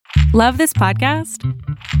Love this podcast?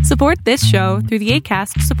 Support this show through the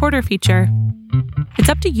Acast supporter feature. It's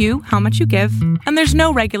up to you how much you give, and there's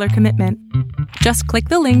no regular commitment. Just click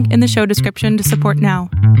the link in the show description to support now.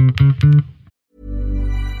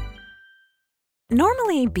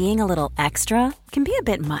 Normally, being a little extra can be a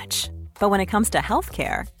bit much, but when it comes to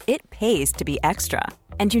healthcare, it pays to be extra.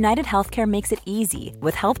 And United Healthcare makes it easy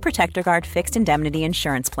with Health Protector Guard fixed indemnity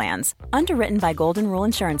insurance plans. Underwritten by Golden Rule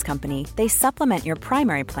Insurance Company, they supplement your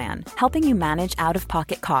primary plan, helping you manage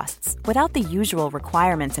out-of-pocket costs without the usual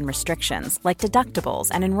requirements and restrictions like deductibles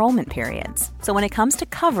and enrollment periods. So when it comes to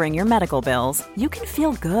covering your medical bills, you can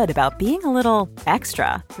feel good about being a little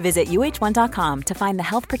extra. Visit uh1.com to find the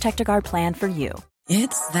Health Protector Guard plan for you.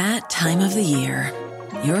 It's that time of the year.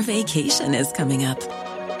 Your vacation is coming up.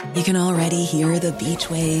 You can already hear the beach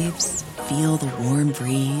waves, feel the warm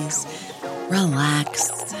breeze,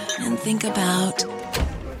 relax, and think about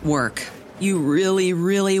work. You really,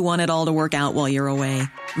 really want it all to work out while you're away.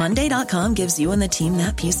 Monday.com gives you and the team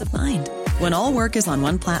that peace of mind. When all work is on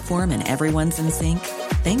one platform and everyone's in sync,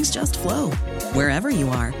 things just flow. Wherever you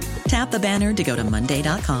are, tap the banner to go to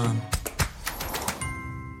Monday.com.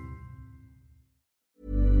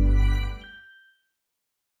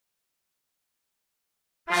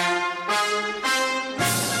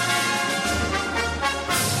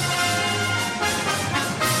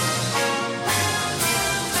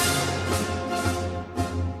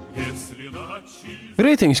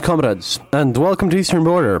 Greetings, comrades, and welcome to Eastern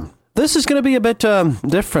Border. This is going to be a bit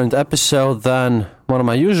different episode than one of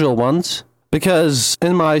my usual ones, because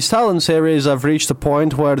in my Stalin series, I've reached a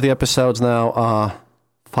point where the episodes now are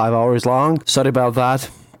 5 hours long. Sorry about that.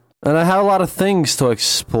 And I have a lot of things to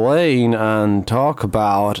explain and talk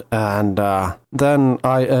about, and then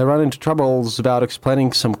I run into troubles about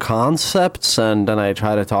explaining some concepts, and then I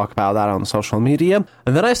try to talk about that on social media.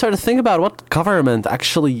 And then I start to think about what government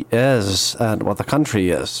actually is and what the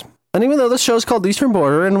country is. And even though this show is called Eastern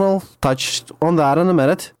Border, and we'll touch on that in a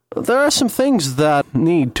minute, there are some things that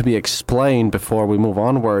need to be explained before we move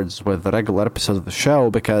onwards with the regular episodes of the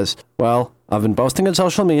show, because, well, I've been posting on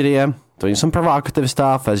social media, doing some provocative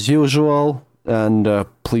stuff as usual, and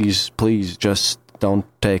please just don't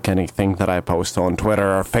take anything that I post on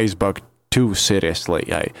Twitter or Facebook too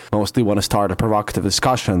seriously. I mostly want to start a provocative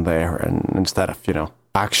discussion there, and instead of,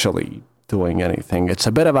 actually doing anything. It's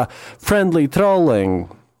a bit of a friendly trolling,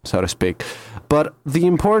 so to speak. But the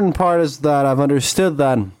important part is that I've understood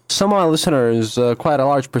that some of my listeners, quite a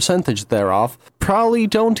large percentage thereof, probably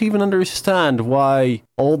don't even understand why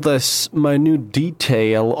all this minute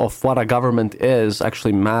detail of what a government is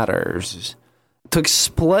actually matters. To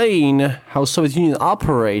explain how Soviet Union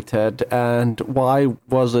operated and why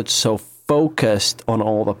was it so focused on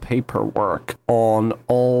all the paperwork, on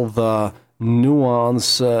all the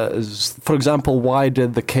nuances. For example, why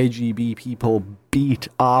did the KGB people beat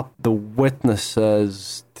up the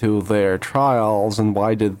witnesses to their trials, and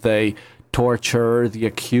why did they torture the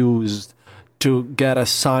accused to get a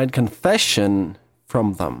signed confession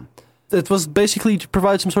from them? It was basically to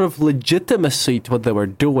provide some sort of legitimacy to what they were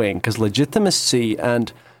doing, because legitimacy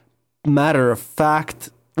and matter of fact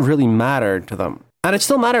really mattered to them. And it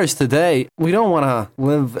still matters today. We don't want to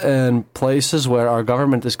live in places where our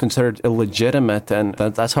government is considered illegitimate, and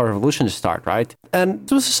that's how revolutions start, right? And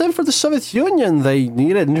it was the same for the Soviet Union. They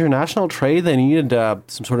needed international trade. They needed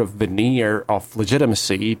some sort of veneer of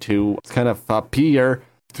legitimacy to kind of appear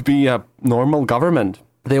to be a normal government.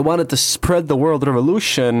 They wanted to spread the world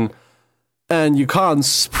revolution, and you can't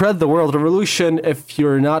spread the world revolution if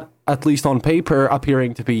you're not, at least on paper,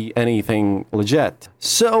 appearing to be anything legit.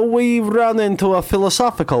 So we run into a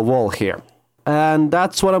philosophical wall here. And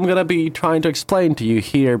that's what I'm going to be trying to explain to you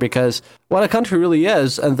here, because what a country really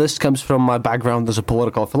is, and this comes from my background as a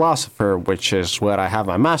political philosopher, which is where I have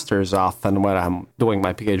my master's off and where I'm doing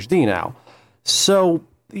my PhD now. So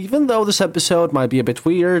even though this episode might be a bit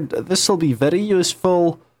weird, this will be very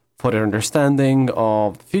useful for your understanding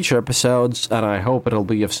of future episodes, and I hope it'll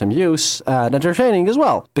be of some use and entertaining as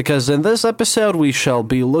well. Because in this episode, we shall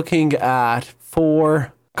be looking at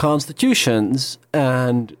 4 constitutions,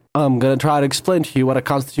 and I'm going to try to explain to you what a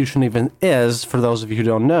constitution even is, for those of you who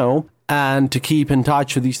don't know. And to keep in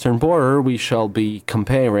touch with Eastern Border, we shall be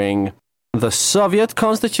comparing the Soviet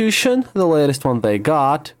constitution, the latest one they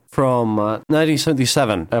got, from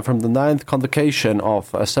 1977, from the 9th convocation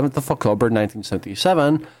of 7th of October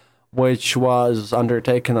 1977, which was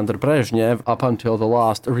undertaken under Brezhnev up until the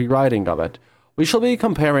last rewriting of it. We shall be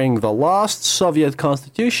comparing the last Soviet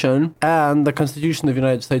constitution and the Constitution of the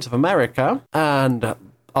United States of America, and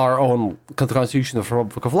our own constitution of the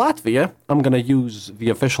Republic of Latvia, I'm going to use the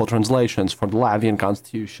official translations for the Latvian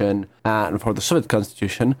constitution and for the Soviet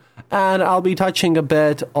constitution, and I'll be touching a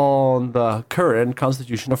bit on the current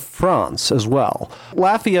constitution of France as well.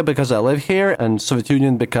 Latvia because I live here, and Soviet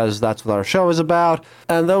Union because that's what our show is about,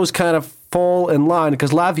 and those kind of fall in line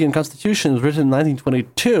because Latvian constitution was written in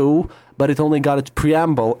 1922, but it only got its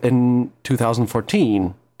preamble in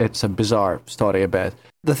 2014. It's a bizarre story a bit.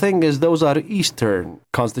 The thing is, those are Eastern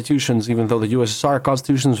constitutions, even though the USSR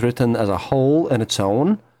constitution is written as a whole in its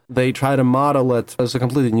own. They try to model it as a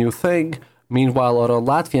completely new thing. Meanwhile, our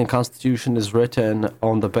Latvian constitution is written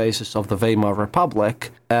on the basis of the Weimar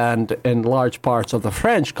Republic and in large parts of the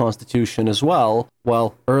French constitution as well.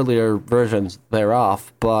 Well, earlier versions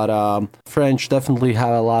thereof, but French definitely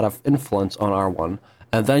have a lot of influence on our one.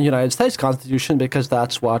 And then United States constitution, because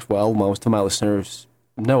that's what, well, most of my listeners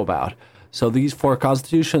know about. So these four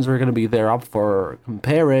constitutions are going to be there up for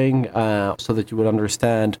comparing so that you would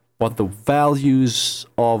understand what the values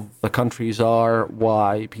of the countries are,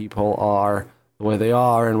 why people are the way they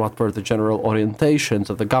are, and what were the general orientations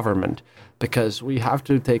of the government. Because we have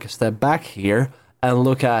to take a step back here and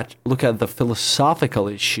look at the philosophical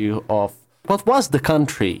issue of what was the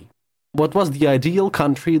country? What was the ideal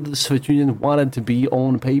country that the Soviet Union wanted to be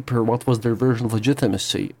on paper? What was their version of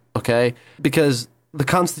legitimacy? Okay? Because the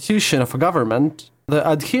constitution of a government, the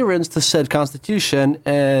adherence to said constitution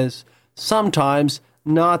is sometimes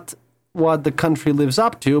not what the country lives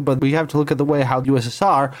up to, but we have to look at the way how the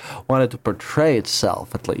USSR wanted to portray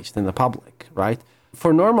itself, at least in the public, right?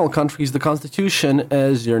 For normal countries, the constitution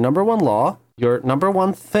is your number one law, your number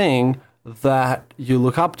one thing that you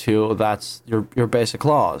look up to, that's your basic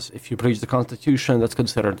laws. If you breach the constitution, that's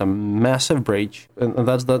considered a massive breach, and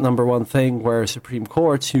that's the number one thing where Supreme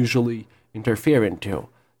Courts usually interfere into.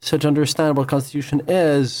 So to understand what constitution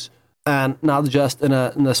is, and not just in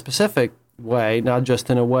a specific way, not just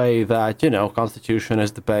in a way that, constitution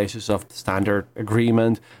is the basis of the standard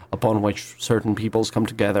agreement upon which certain peoples come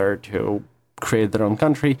together to create their own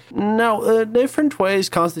country. No, in different ways,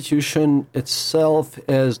 constitution itself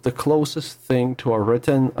is the closest thing to a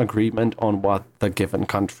written agreement on what the given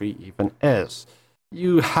country even is.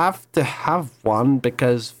 You have to have one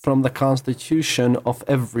because from the constitution of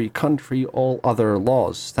every country, all other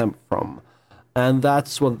laws stem from. And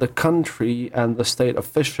that's what the country and the state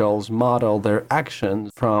officials model their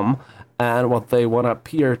actions from and what they want to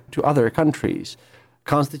appear to other countries.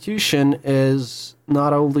 Constitution is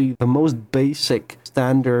not only the most basic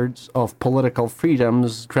standards of political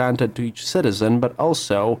freedoms granted to each citizen, but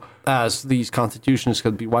also, as these constitutions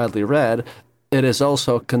could be widely read, it is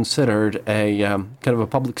also considered a kind of a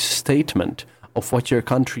public statement of what your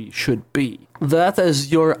country should be. That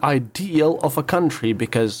is your ideal of a country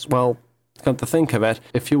because, well, come to think of it,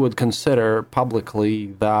 if you would consider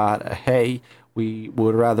publicly that, hey, we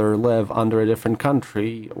would rather live under a different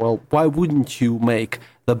country, well, why wouldn't you make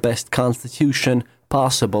the best constitution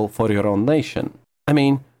possible for your own nation? I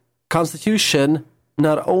mean, constitution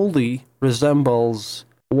not only resembles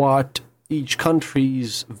what each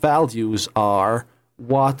country's values are,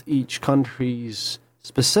 what each country's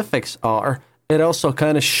specifics are, it also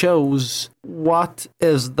kind of shows what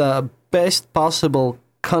is the best possible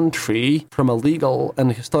country from a legal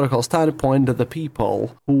and historical standpoint that the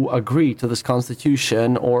people who agree to this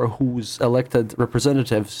constitution or whose elected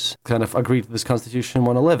representatives kind of agree to this constitution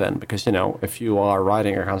want to live in. Because, if you are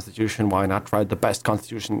writing a constitution, why not write the best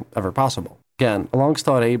constitution ever possible? Again, a long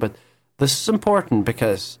story, but this is important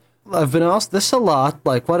because I've been asked this a lot,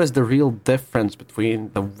 like what is the real difference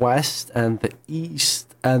between the West and the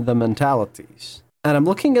East and the mentalities? And I'm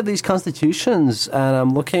looking at these constitutions and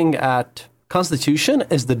I'm looking at constitution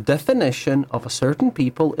is the definition of a certain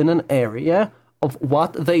people in an area of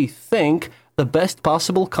what they think the best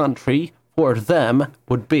possible country for them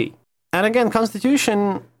would be. And again,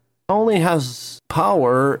 constitution only has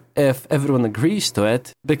power if everyone agrees to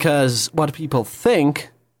it, because what people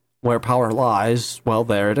think, where power lies, well,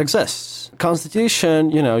 there it exists.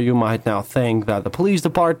 Constitution, you might now think that the police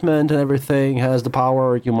department and everything has the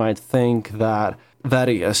power. You might think that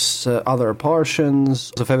various other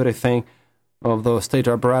portions of everything of the state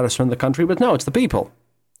apparatus in the country, but no, it's the people.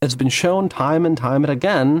 It's been shown time and time and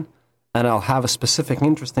again, and I'll have a specific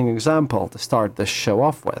interesting example to start this show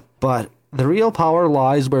off with. But the real power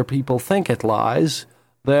lies where people think it lies.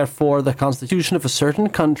 Therefore, the constitution of a certain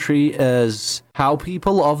country is how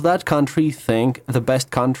people of that country think the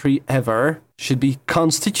best country ever should be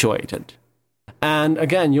constituted. And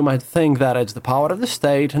again, you might think that it's the power of the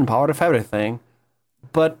state and power of everything,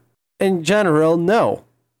 but in general, no.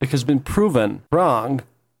 It has been proven wrong,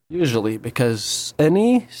 usually, because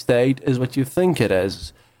any state is what you think it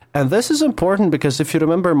is. And this is important because if you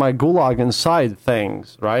remember my Gulag Inside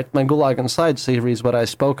things, right? My Gulag Inside series, where I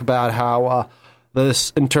spoke about how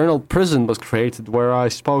this internal prison was created, where I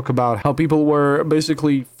spoke about how people were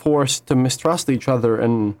basically forced to mistrust each other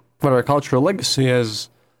and what our cultural legacy is.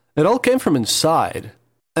 It all came from inside.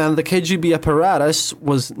 And the KGB apparatus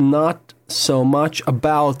was not so much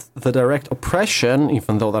about the direct oppression,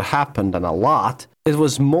 even though that happened and a lot. It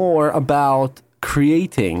was more about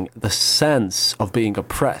creating the sense of being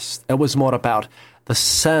oppressed. It was more about the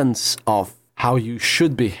sense of how you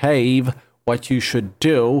should behave, what you should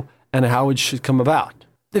do, and how it should come about.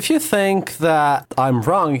 If you think that I'm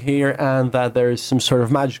wrong here and that there is some sort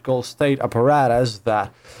of magical state apparatus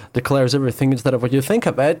that declares everything instead of what you think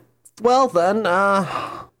of it, well then,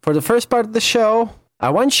 for the first part of the show, I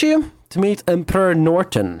want you to meet Emperor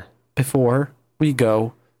Norton before we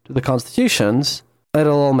go to the constitutions.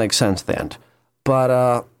 It'll all make sense at the end. But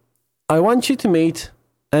I want you to meet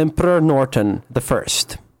Emperor Norton the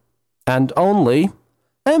First, and only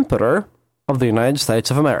Emperor of the United States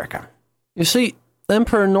of America. You see,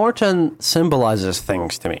 Emperor Norton symbolizes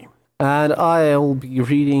things to me, and I'll be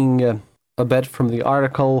reading a bit from the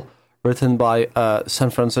article written by a San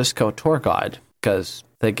Francisco tour guide, because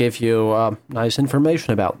they give you nice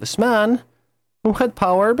information about this man who had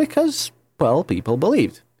power because, well, people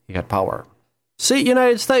believed he had power. See,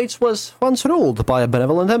 United States was once ruled by a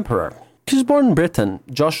benevolent emperor. He was born in Britain,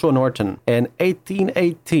 Joshua Norton, in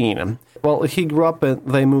 1818. Well, he grew up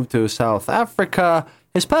they moved to South Africa.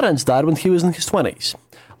 His parents died when he was in his 20s,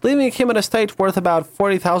 leaving him an estate worth about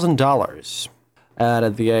 $40,000. And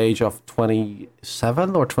at the age of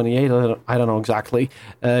 27 or 28, I don't know exactly,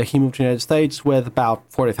 he moved to the United States with about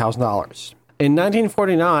 $40,000. In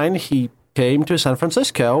 1949, he came to San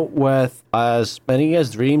Francisco with as many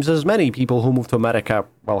dreams as many people who moved to America,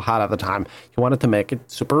 well, had at the time. He wanted to make it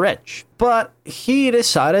super rich. But he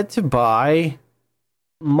decided to buy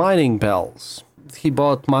mining bells. He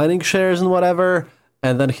bought mining shares and whatever,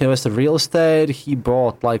 and then he invested in real estate. He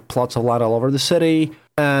bought like plots of land all over the city,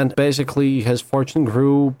 and basically his fortune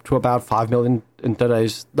grew to about $5 million in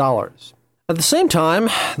today's dollars. At the same time,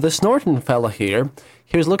 this Norton fella here,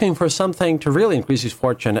 he was looking for something to really increase his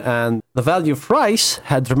fortune, and the value of rice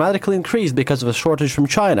had dramatically increased because of a shortage from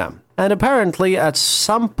China. And apparently, at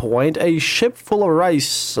some point, a ship full of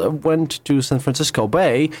rice went to San Francisco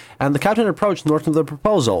Bay, and the captain approached Norton with a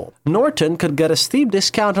proposal. Norton could get a steep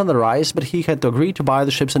discount on the rice, but he had to agree to buy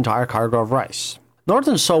the ship's entire cargo of rice.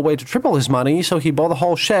 Norton saw a way to triple his money, so he bought the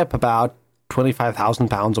whole ship, about 25,000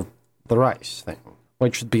 pounds of the rice thing,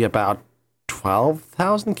 which would be about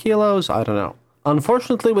 12,000 kilos? I don't know.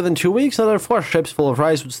 Unfortunately, within 2 weeks, another 4 ships full of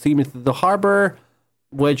rice would steam into the harbor,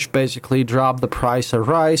 which basically dropped the price of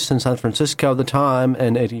rice in San Francisco at the time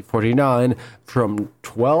in 1849 from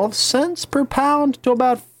 12 cents per pound to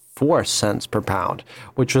about 4 cents per pound,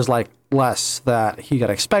 which was like less than he had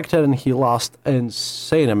expected, and he lost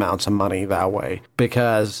insane amounts of money that way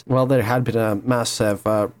because, well, there had been a massive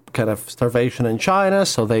kind of starvation in China,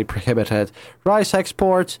 so they prohibited rice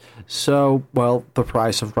exports. So, well, the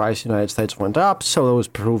price of rice in the United States went up, so there was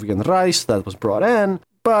Peruvian rice that was brought in,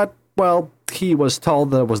 but, well, he was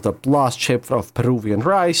told that it was the last ship of Peruvian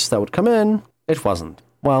rice that would come in. It wasn't.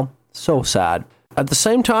 Well, so sad. At the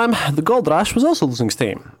same time, the gold rush was also losing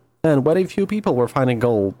steam, and very few people were finding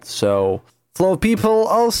gold, so flow of people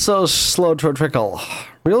also slowed to a trickle.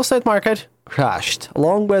 Real estate market crashed,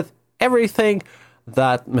 along with everything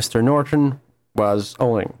that Mr. Norton was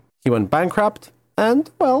owning. He went bankrupt, and,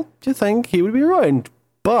 well, you think he would be ruined.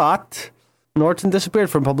 But Norton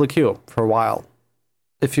disappeared from public view for a while.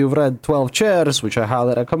 If you've read 12 Chairs, which I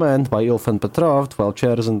highly recommend, by Ilfen Petrov, 12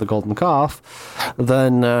 Chairs and the Golden Calf,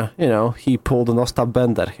 then, he pulled an Ostap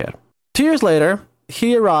Bender here. 2 years later,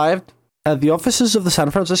 he arrived at the offices of the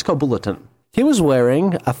San Francisco Bulletin. He was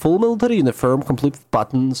wearing a full military uniform complete with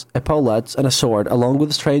buttons, epaulets, and a sword, along with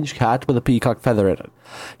a strange hat with a peacock feather in it.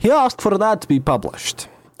 He asked for an ad to be published,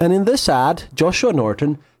 and in this ad, Joshua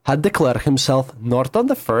Norton had declared himself Norton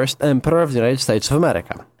the First, Emperor of the United States of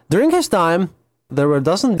America. During his time, there were a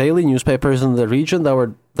dozen daily newspapers in the region that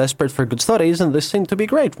were desperate for good stories, and this seemed to be a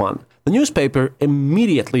great one. The newspaper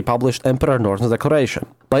immediately published Emperor Norton's declaration.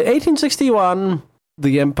 By 1861,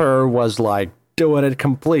 the emperor was doing it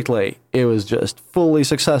completely. It was just fully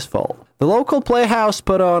successful. The local playhouse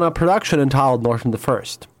put on a production entitled Norton the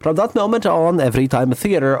First. From that moment on, every time a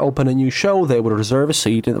theater opened a new show, they would reserve a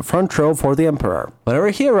seat in the front row for the emperor. Whenever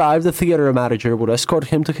he arrived, the theater manager would escort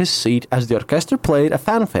him to his seat as the orchestra played a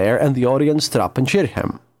fanfare and the audience stood up and cheered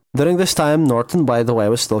him. During this time, Norton, by the way,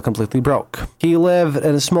 was still completely broke. He lived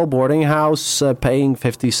in a small boarding house, paying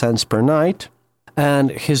 50 cents per night.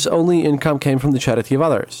 and his only income came from the charity of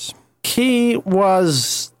others. He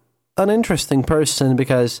was an interesting person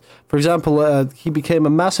because, for example, he became a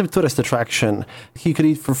massive tourist attraction. He could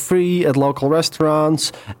eat for free at local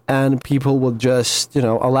restaurants, and people would just,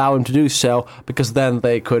 allow him to do so, because then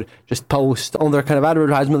they could just post on their kind of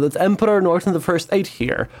advertisement that Emperor Norton I ate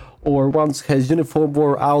here, or once his uniform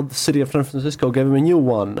wore out, the city of San Francisco gave him a new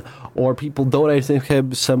one, or people donated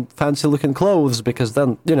him some fancy-looking clothes, because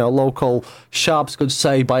then, local shops could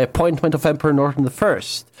say, by appointment of Emperor Norton I.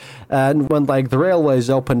 And when, the railways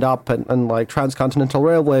opened up and Transcontinental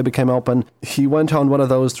Railway became open, he went on one of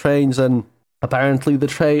those trains, and apparently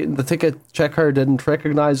the ticket checker didn't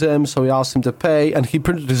recognize him, so he asked him to pay, and he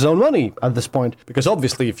printed his own money at this point, because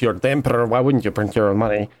obviously if you're the emperor, why wouldn't you print your own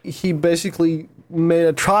money? He basically made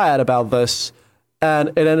a triad about this, and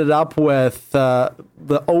it ended up with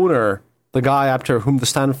the owner, the guy after whom the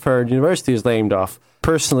Stanford University is named off,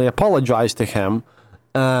 personally apologized to him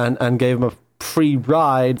and gave him a free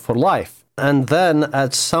ride for life. And then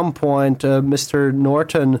at some point, Mr.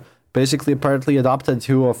 Norton basically apparently adopted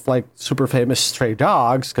two of super famous stray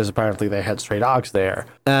dogs, because apparently they had stray dogs there,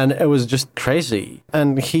 and it was just crazy.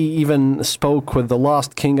 And he even spoke with the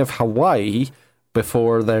lost king of Hawaii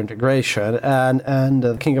before their integration, and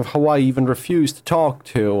the king of Hawaii even refused to talk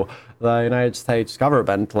to the United States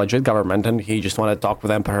government, legit government, and he just wanted to talk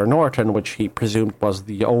with Emperor Norton, which he presumed was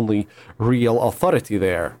the only real authority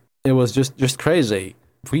there. It was just crazy.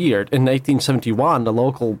 Weird. In 1871, a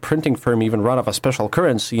local printing firm even ran off a special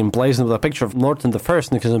currency emblazoned with a picture of Norton I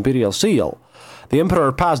and his imperial seal. The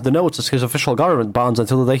emperor passed the notes as his official government bonds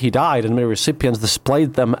until the day he died, and many recipients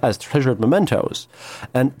displayed them as treasured mementos.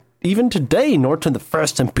 And even today, Norton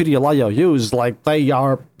I's imperial IOUs, they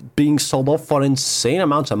are being sold off for insane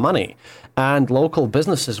amounts of money. And local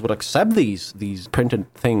businesses would accept these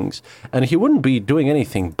printed things. And he wouldn't be doing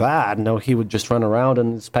anything bad. No, he would just run around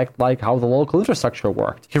and inspect how the local infrastructure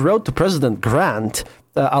worked. He wrote to President Grant,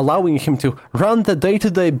 allowing him to run the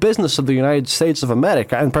day-to-day business of the United States of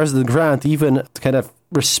America. And President Grant even kind of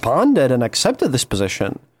responded and accepted this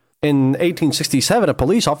position. In 1867, a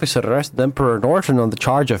police officer arrested Emperor Norton on the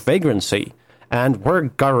charge of vagrancy. And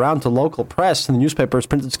word got around to local press, and the newspapers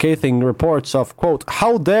printed scathing reports of, quote,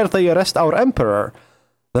 "How dare they arrest our emperor?"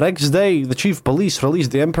 The next day, the chief of police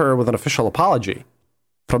released the emperor with an official apology.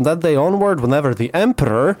 From that day onward, whenever the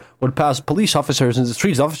emperor would pass police officers in the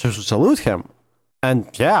streets, officers would salute him. And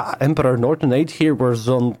yeah, Emperor Norton ate here was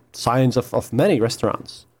on signs of many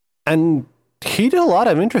restaurants. And he did a lot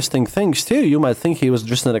of interesting things, too. You might think he was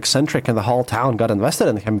just an eccentric and the whole town got invested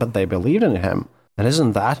in him, but they believed in him. And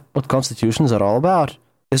isn't that what constitutions are all about?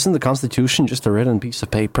 Isn't the Constitution just a written piece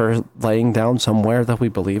of paper laying down somewhere that we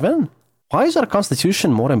believe in? Why is our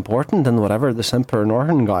Constitution more important than whatever this Emperor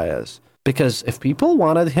Norton guy is? Because if people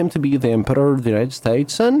wanted him to be the Emperor of the United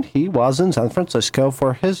States, and he was in San Francisco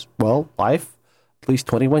for his, life, at least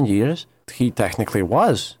 21 years, he technically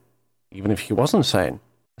was, even if he wasn't sane.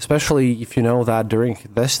 Especially if you know that during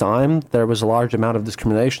this time, there was a large amount of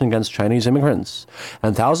discrimination against Chinese immigrants.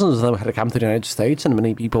 And thousands of them had come to the United States, and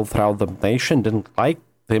many people throughout the nation didn't like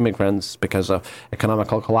the immigrants because of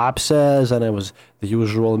economical collapses, and it was the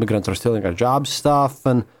usual immigrants are stealing our jobs stuff,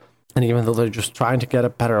 and even though they're just trying to get a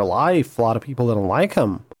better life, a lot of people didn't like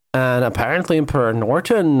them. And apparently Emperor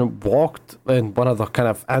Norton walked in one of the kind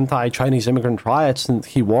of anti-Chinese immigrant riots, and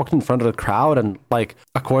he walked in front of the crowd, and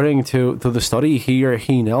according to the study here,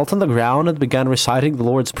 he knelt on the ground and began reciting the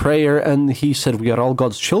Lord's Prayer, and he said, "We are all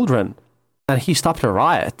God's children." And he stopped a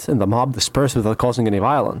riot, and the mob dispersed without causing any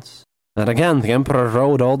violence. And again, the emperor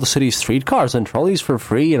rode all the city's streetcars and trolleys for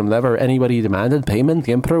free, and whenever anybody demanded payment,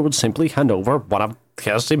 the emperor would simply hand over one of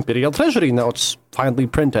his imperial treasury notes, finely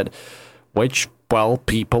printed, which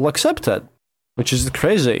people accepted, which is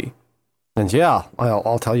crazy. And yeah,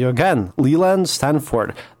 I'll tell you again, Leland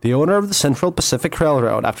Stanford, the owner of the Central Pacific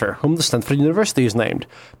Railroad, after whom the Stanford University is named,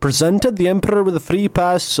 presented the emperor with a free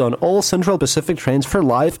pass on all Central Pacific trains for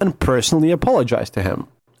life and personally apologized to him.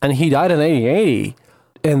 And he died in 1880.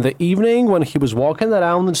 In the evening, when he was walking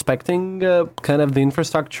around inspecting kind of the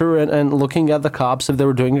infrastructure and looking at the cops if they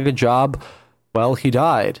were doing a good job, he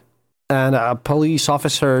died. And a police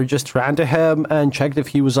officer just ran to him and checked if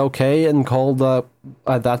he was okay and called,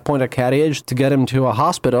 at that point, a carriage to get him to a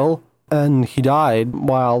hospital. And he died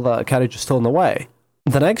while the carriage was still in the way.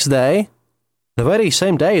 The next day, the very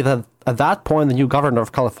same day that at that point the new governor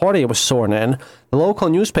of California was sworn in, the local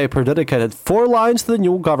newspaper dedicated 4 lines to the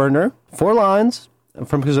new governor, 4 lines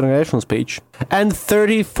from his inauguration speech, and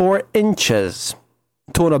 34 inches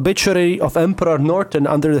to an obituary of Emperor Norton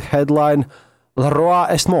under the headline, "Le Roi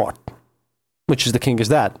est mort," which is "The King is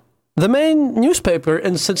Dead." The main newspaper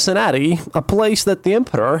in Cincinnati, a place that the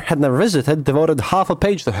emperor had never visited, devoted half a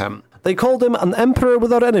page to him. They called him an emperor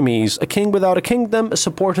without enemies, a king without a kingdom,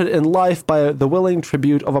 supported in life by the willing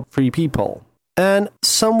tribute of a free people. And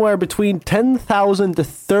somewhere between 10,000 to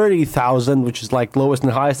 30,000, which is like lowest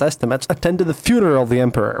and highest estimates, attended the funeral of the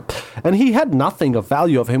emperor. And he had nothing of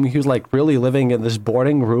value of him. He was like really living in this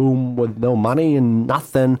boarding room with no money and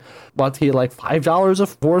nothing. But he had like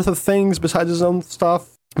 $5 worth of things besides his own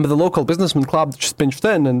stuff. But the local businessman club just pinched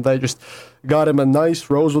in and they just got him a nice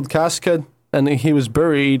rosewood casket and he was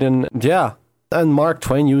buried. And yeah, and Mark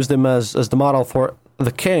Twain used him as the model for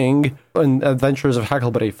the king in Adventures of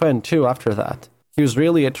Huckleberry Finn too after that. He was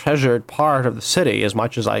really a treasured part of the city as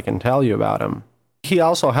much as I can tell you about him. He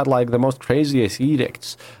also had like the most craziest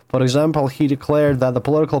edicts. For example, he declared that the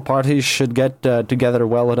political parties should get together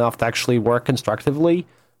well enough to actually work constructively.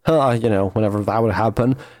 Whenever that would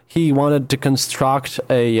happen. He wanted to construct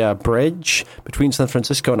a bridge between San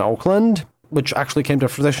Francisco and Oakland, which actually came to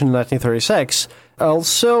fruition in 1936.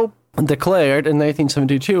 Also declared in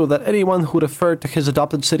 1972 that anyone who referred to his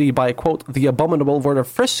adopted city by, quote, the abominable word of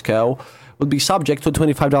Frisco would be subject to a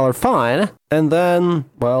 $25 fine. And then,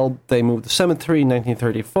 well, they moved the cemetery in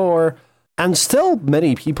 1934. And still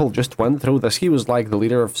many people just went through this. He was like the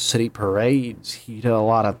leader of city parades. He did a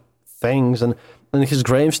lot of things. And his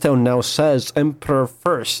gravestone now says Emperor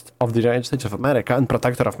First of the United States of America and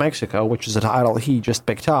Protector of Mexico, which is a title he just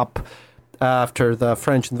picked up after the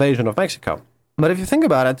French invasion of Mexico. But if you think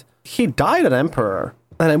about it, he died an emperor,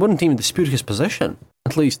 and I wouldn't even dispute his position.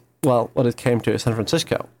 At least, well, when it came to San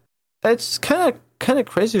Francisco. It's kind of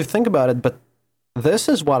crazy to think about it, but this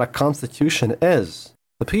is what a constitution is.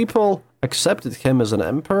 The people accepted him as an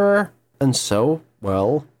emperor, and so,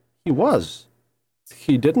 well, he was.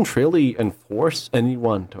 He didn't really enforce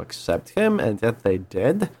anyone to accept him, and yet they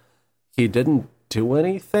did. He didn't do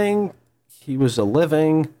anything. He was a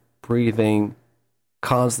living, breathing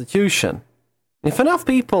constitution. If enough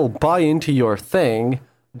people buy into your thing,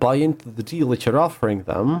 buy into the deal that you're offering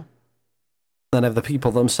them, then if the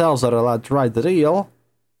people themselves are allowed to write the deal,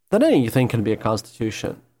 then anything can be a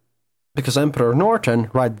constitution. Because Emperor Norton,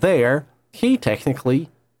 right there, he technically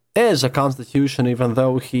is a constitution, even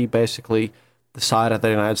though he basically decided that the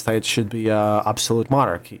United States should be an absolute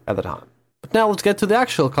monarchy at the time. But now let's get to the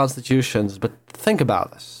actual constitutions, but think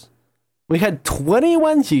about this. We had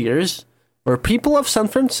 21 years where people of San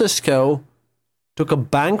Francisco took a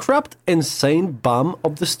bankrupt, insane bum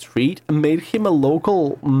of the street and made him a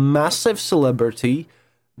local massive celebrity,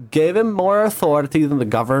 gave him more authority than the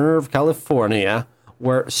governor of California,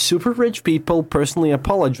 where super rich people personally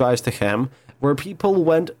apologized to him, where people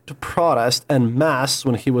went to protest en masse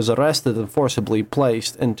when he was arrested and forcibly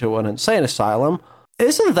placed into an insane asylum.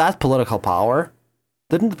 Isn't that political power?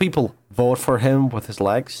 Didn't the people vote for him with his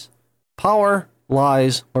legs? Power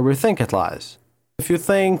lies where we think it lies. If you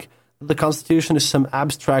think that the Constitution is some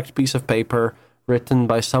abstract piece of paper written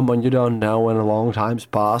by someone you don't know in a long time's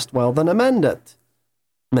past, well, then amend it.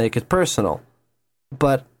 Make it personal.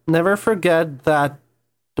 But never forget that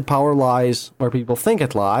the power lies where people think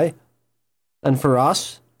it lies. And for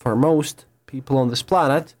us, for most people on this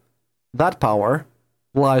planet, that power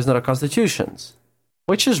lies in our constitutions.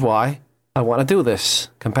 Which is why I want to do this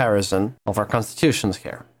comparison of our constitutions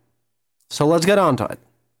here. So let's get on to it.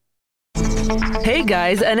 Hey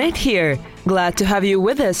guys, Annette here. Glad to have you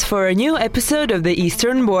with us for a new episode of The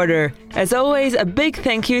Eastern Border. As always, a big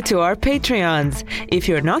thank you to our Patreons. If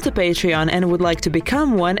you're not a Patreon and would like to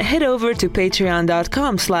become one, head over to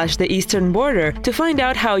patreon.com/The Eastern Border to find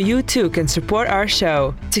out how you too can support our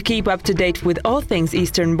show. To keep up to date with all things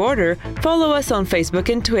Eastern Border, follow us on Facebook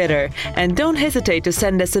and Twitter. And don't hesitate to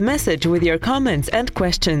send us a message with your comments and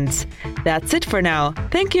questions. That's it for now.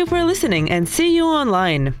 Thank you for listening and see you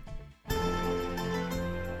online.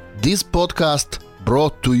 This podcast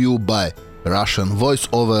brought to you by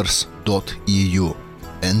RussianVoiceovers.eu.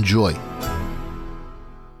 Enjoy.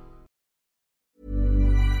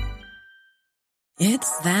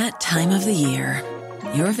 It's that time of the year.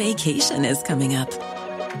 Your vacation is coming up.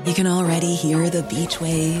 You can already hear the beach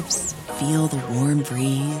waves, feel the warm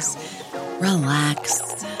breeze,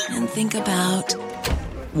 relax, and think about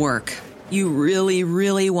work. You really,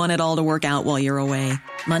 really want it all to work out while you're away.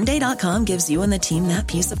 Monday.com gives you and the team that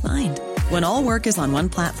peace of mind. When all work is on one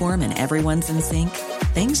platform and everyone's in sync,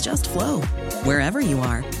 things just flow. Wherever you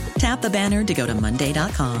are, tap the banner to go to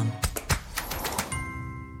Monday.com.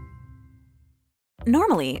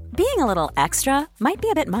 Normally, being a little extra might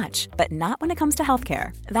be a bit much, but not when it comes to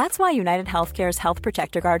healthcare. That's why United Healthcare's Health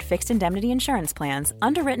Protector Guard fixed indemnity insurance plans,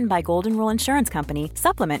 underwritten by Golden Rule Insurance Company,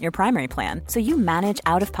 supplement your primary plan so you manage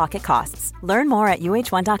out-of-pocket costs. Learn more at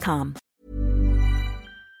uh1.com.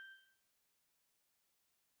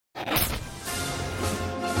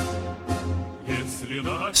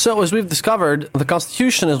 So, as we've discovered, the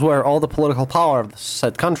Constitution is where all the political power of the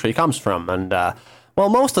said country comes from, and, well,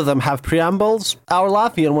 most of them have preambles. Our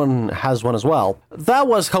Latvian one has one as well. That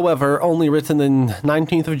was, however, only written in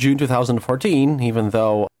 19th of June 2014, even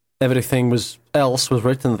though everything else was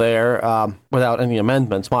written there without any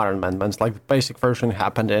amendments, modern amendments, like the basic version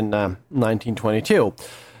happened in 1922.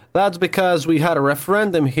 That's because we had a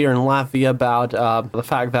referendum here in Latvia about the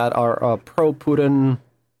fact that our pro-Putin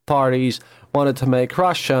parties wanted to make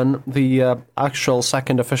Russian the actual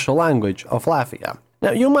second official language of Latvia.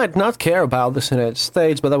 Now, you might not care about this in the United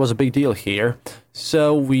States, but that was a big deal here.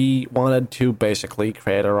 So we wanted to basically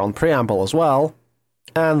create our own preamble as well,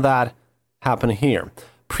 and that happened here.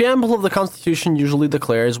 Preamble of the Constitution usually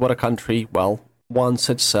declares what a country, well, wants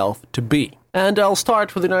itself to be. And I'll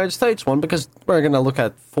start with the United States one, because we're going to look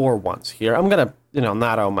at 4 ones here. I'm going to,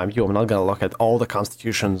 narrow my view. I'm not going to look at all the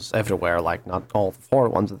constitutions everywhere, like not all 4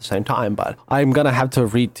 ones at the same time, but I'm going to have to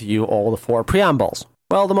read to you all the 4 preambles.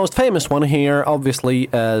 Well, the most famous one here, obviously,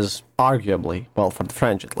 is arguably, well, for the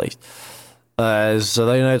French at least, is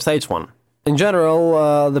the United States one. In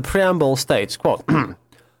general, the preamble states, quote,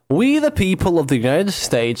 "We, the people of the United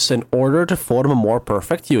States, in order to form a more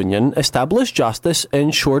perfect union, establish justice,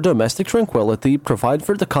 ensure domestic tranquility, provide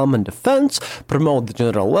for the common defense, promote the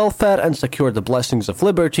general welfare, and secure the blessings of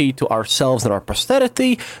liberty to ourselves and our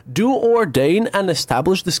posterity, do ordain and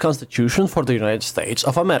establish this Constitution for the United States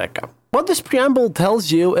of America." What this preamble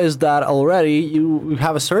tells you is that already you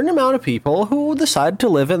have a certain amount of people who decide to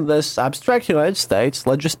live in this abstract United States.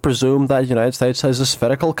 Let's just presume that the United States has a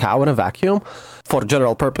spherical cow in a vacuum for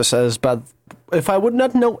general purposes, but if I would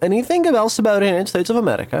not know anything else about the United States of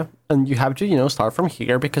America, and you have to, start from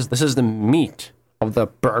here because this is the meat of the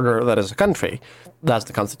burger that is a country, that's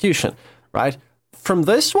the Constitution, right? From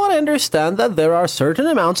this one, I understand that there are certain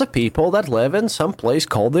amounts of people that live in some place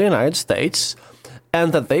called the United States,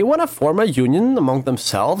 and that they want to form a union among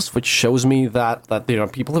themselves, which shows me that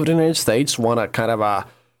people of the United States want to kind of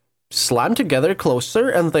slam together closer,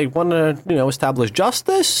 and they want to, establish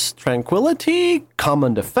justice, tranquility,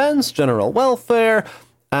 common defense, general welfare,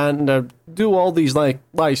 and do all these,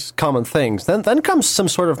 nice common things. Then comes some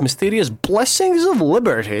sort of mysterious blessings of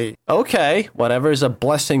liberty. Okay, whatever is a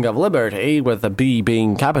blessing of liberty, with the B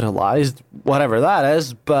being capitalized, whatever that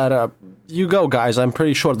is, but you go, guys. I'm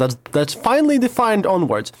pretty sure that's finally defined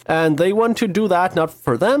onwards. And they want to do that not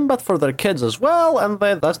for them, but for their kids as well, and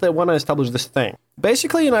they want to establish this thing.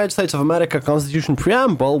 Basically, United States of America Constitution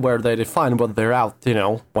Preamble, where they define what they're out,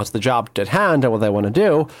 what's the job at hand and what they want to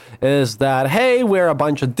do, is that, hey, we're a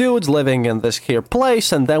bunch of dudes living in this here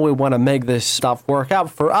place, and then we want to make this stuff work out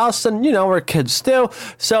for us, and, we're kids too,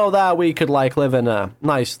 so that we could, live in a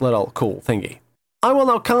nice little cool thingy. I will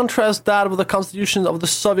now contrast that with the Constitution of the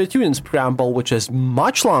Soviet Union's preamble, which is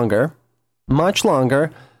much longer,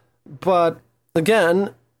 but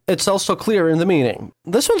again, it's also clear in the meaning.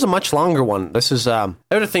 This one's a much longer one. This is,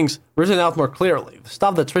 everything's written out more clearly. The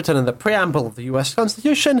stuff that's written in the preamble of the U.S.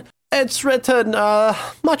 Constitution, it's written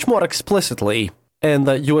much more explicitly in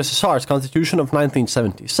the USSR's Constitution of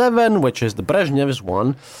 1977, which is the Brezhnev's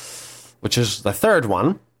one, which is the third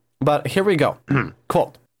one. But here we go.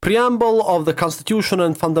 Quote, "Preamble of the Constitution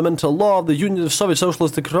and Fundamental Law of the Union of Soviet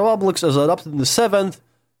Socialistic Republics as adopted in the 7th,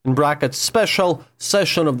 in brackets, special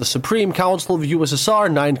session of the Supreme Council of USSR,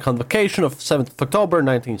 9th convocation of 7th of October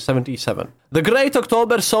 1977. The Great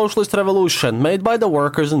October Socialist Revolution, made by the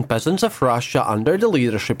workers and peasants of Russia under the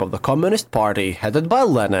leadership of the Communist Party, headed by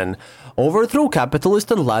Lenin, overthrew capitalist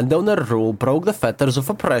and landowner rule, broke the fetters of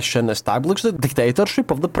oppression, established the dictatorship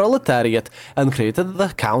of the proletariat, and created the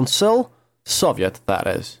Council Soviet, that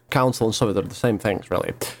is. Council and Soviet are the same things,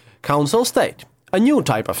 really. Council State. A new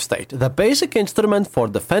type of state, the basic instrument for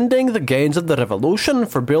defending the gains of the revolution,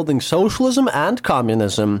 for building socialism and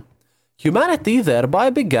communism. Humanity thereby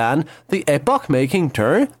began the epoch-making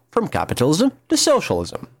turn from capitalism to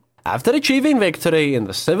socialism. After achieving victory in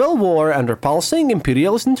the Civil War and repulsing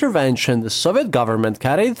imperialist intervention, the Soviet government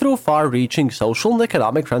carried through far-reaching social and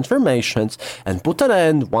economic transformations and put an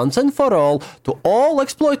end, once and for all, to all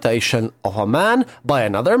exploitation of a man by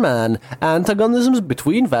another man, antagonisms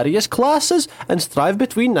between various classes, and strife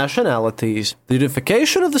between nationalities. The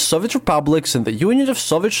unification of the Soviet republics and the union of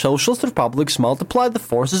Soviet socialist republics multiplied the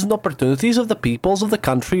forces and opportunities of the peoples of the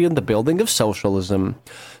country in the building of socialism.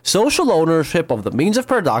 Social ownership of the means of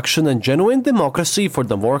production and genuine democracy for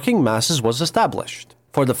the working masses was established.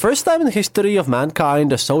 For the first time in the history of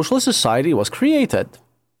mankind, a socialist society was created.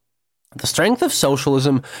 The strength of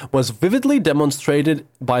socialism was vividly demonstrated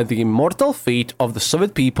by the immortal feat of the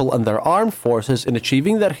Soviet people and their armed forces in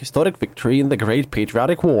achieving their historic victory in the Great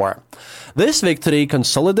Patriotic War. This victory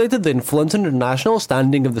consolidated the influence and international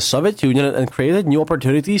standing of the Soviet Union and created new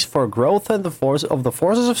opportunities for growth and the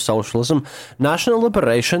forces of socialism, national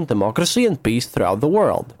liberation, democracy, and peace throughout the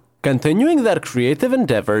world. Continuing their creative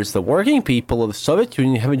endeavors, the working people of the Soviet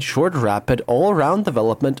Union have ensured rapid, all-round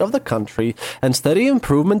development of the country and steady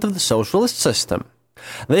improvement of the socialist system.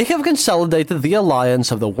 They have consolidated the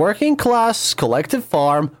alliance of the working class, collective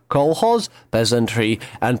farm, kolkhoz, peasantry,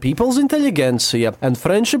 and people's intelligentsia, and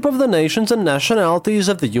friendship of the nations and nationalities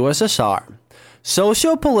of the USSR.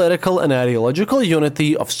 Socio-political and ideological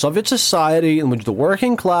unity of Soviet society in which the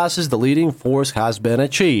working class is the leading force has been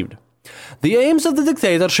achieved. The aims of the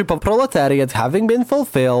dictatorship of proletariat having been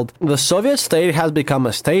fulfilled, the Soviet state has become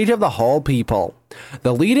a state of the whole people.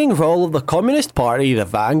 The leading role of the Communist Party, the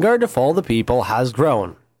vanguard of all the people, has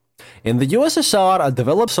grown. In the USSR, a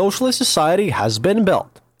developed socialist society has been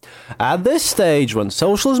built. At this stage, when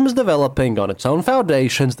socialism is developing on its own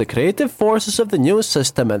foundations, the creative forces of the new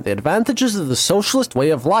system and the advantages of the socialist way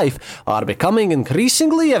of life are becoming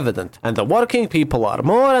increasingly evident, and the working people are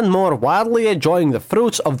more and more widely enjoying the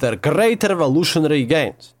fruits of their great revolutionary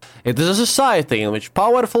gains. It is a society in which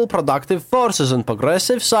powerful productive forces and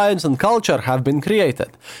progressive science and culture have been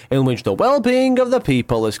created, in which the well-being of the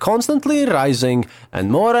people is constantly rising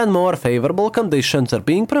and more favorable conditions are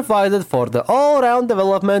being provided for the all-round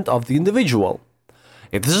development of the individual.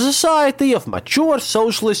 It is a society of mature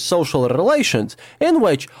socialist social relations, in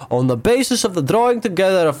which, on the basis of the drawing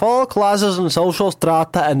together of all classes and social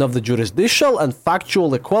strata and of the jurisdictional and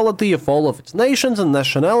factual equality of all of its nations and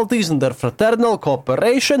nationalities and their fraternal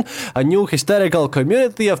cooperation, a new historical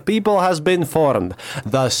community of people has been formed,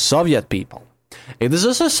 the Soviet people. It is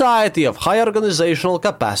a society of high organizational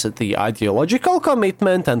capacity, ideological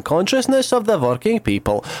commitment, and consciousness of the working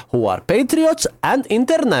people, who are patriots and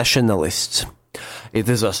internationalists. It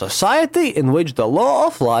is a society in which the law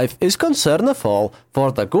of life is concern of all, for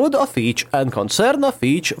the good of each, and concern of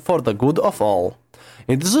each for the good of all.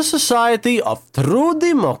 It is a society of true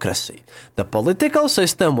democracy, the political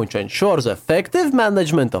system which ensures effective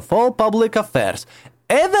management of all public affairs,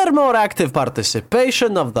 ever more active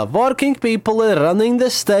participation of the working people in running the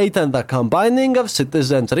state, and the combining of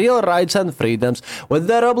citizens' real rights and freedoms with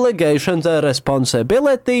their obligations and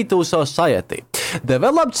responsibility to society.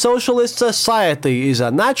 Developed socialist society is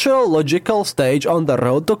a natural, logical stage on the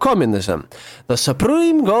road to communism. The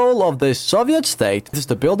supreme goal of this Soviet state is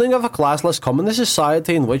the building of a classless communist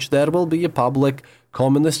society in which there will be a public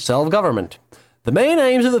communist self-government. The main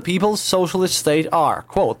aims of the People's Socialist State are,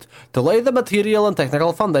 quote, to lay the material and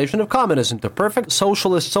technical foundation of communism, to perfect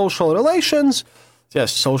socialist social relations,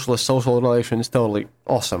 yes, socialist social relations, totally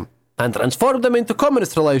awesome, and transform them into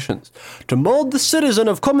communist relations, to mold the citizen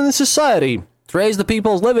of communist society, to raise the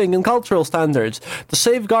people's living and cultural standards, to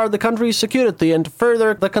safeguard the country's security, and to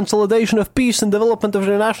further the consolidation of peace and development of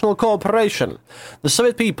international cooperation. The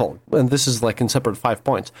Soviet people, and this is like in separate 5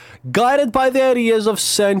 points, guided by the ideas of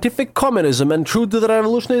scientific communism and true to the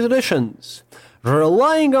revolutionary traditions,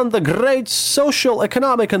 relying on the great social,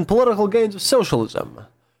 economic, and political gains of socialism,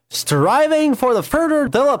 striving for the further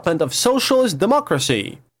development of socialist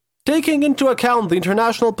democracy, taking into account the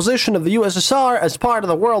international position of the USSR as part of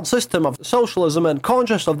the world system of socialism and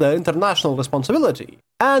conscious of their international responsibility,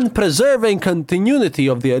 and preserving continuity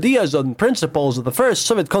of the ideas and principles of the first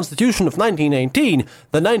Soviet Constitution of 1918,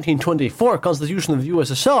 the 1924 Constitution of the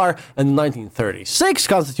USSR, and the 1936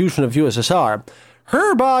 Constitution of USSR,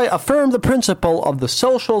 hereby affirm the principle of the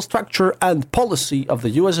social structure and policy of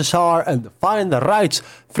the USSR and define the rights,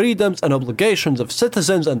 freedoms, and obligations of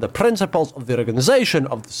citizens and the principles of the organization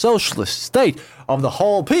of the socialist state of the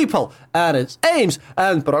whole people and its aims,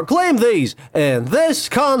 and proclaim these in this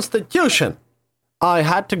Constitution. I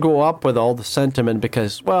had to go up with all the sentiment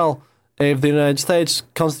because, well, if the United States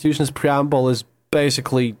Constitution's preamble is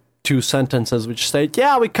basically two sentences which state,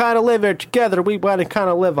 yeah, we kind of live here together, we want to kind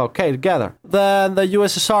of live okay together. Then the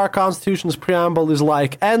USSR Constitution's preamble is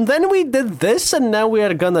like, and then we did this, and now we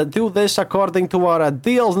are gonna do this according to our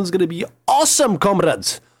deals, and it's gonna be awesome,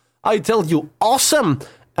 comrades. I tell you, awesome.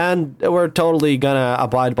 And we're totally gonna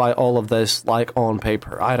abide by all of this, like, on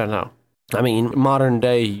paper. I don't know. I mean,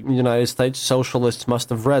 modern-day United States socialists must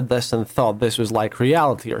have read this and thought this was like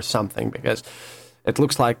reality or something, because it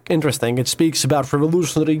looks like interesting. It speaks about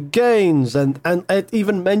revolutionary gains, and it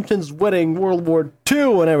even mentions winning World War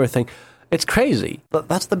II and everything. It's crazy. But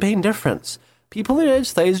that's the main difference. People in the United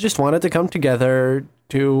States just wanted to come together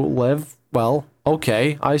to live, well,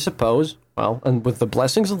 okay, I suppose. Well, and with the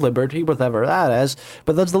blessings of liberty, whatever that is.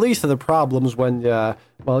 But that's the least of the problems when,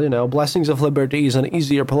 blessings of liberty is an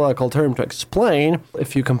easier political term to explain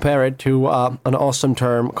if you compare it to an awesome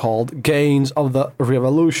term called gains of the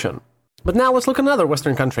revolution. But now let's look at another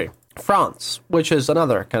Western country, France, which is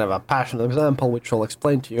another kind of a passionate example, which will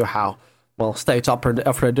explain to you how, well, states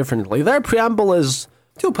operate differently. Their preamble is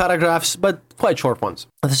 2 paragraphs, but quite short ones.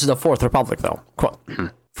 This is the Fourth Republic, though. Quote,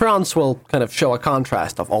 France will kind of show a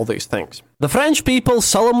contrast of all these things. The French people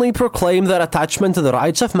solemnly proclaim their attachment to the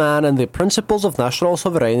rights of man and the principles of national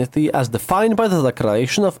sovereignty as defined by the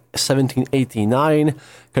Declaration of 1789,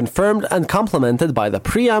 confirmed and complemented by the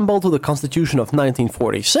preamble to the Constitution of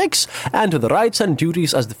 1946, and to the rights and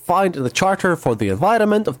duties as defined in the Charter for the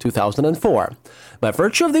Environment of 2004. By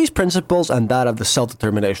virtue of these principles and that of the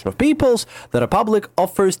self-determination of peoples, the Republic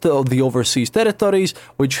offers to the overseas territories,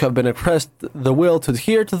 which have been expressed the will to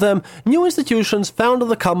adhere to them, new institutions founded on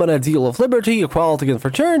the common ideal of liberty, equality, and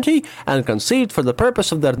fraternity, and conceived for the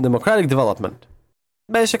purpose of their democratic development.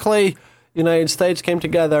 Basically, United States came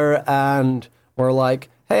together and were like,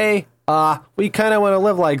 hey, we kind of want to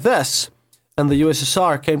live like this. And the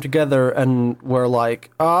USSR came together and were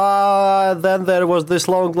like, then there was this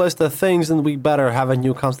long list of things and we better have a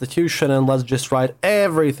new constitution and let's just write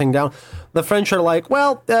everything down. The French are like,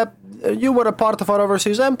 well, you were a part of our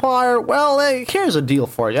overseas empire. Well, here's a deal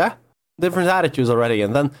for you. Different attitudes already.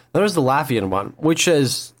 And then there's the Latvian one, which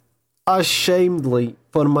is ashamedly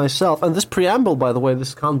for myself. And this preamble, by the way,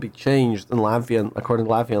 this can't be changed in Latvian, according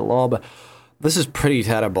to Latvian law, but this is pretty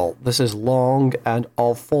terrible. This is long and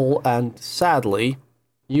awful, and sadly,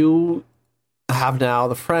 you have now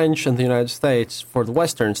the French and the United States for the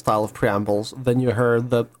Western style of preambles. Then you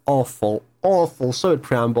heard the awful, awful Soviet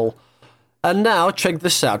preamble. And now, check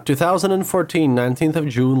this out. 2014, 19th of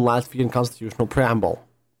June, Latvian constitutional preamble.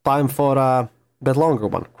 Time for a bit longer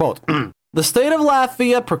one. Quote, the state of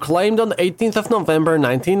Latvia, proclaimed on the 18th of November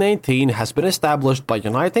 1918, has been established by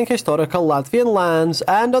uniting historical Latvian lands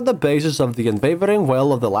and on the basis of the unwavering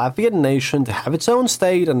will of the Latvian nation to have its own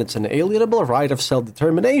state and its inalienable right of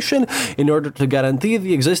self-determination in order to guarantee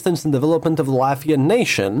the existence and development of the Latvian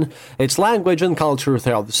nation, its language and culture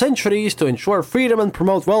throughout the centuries, to ensure freedom and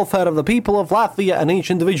promote welfare of the people of Latvia and each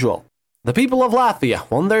individual. The people of Latvia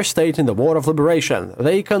won their state in the War of Liberation.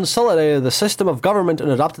 They consolidated the system of government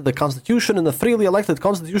and adopted the constitution in the freely elected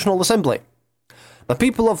Constitutional Assembly. The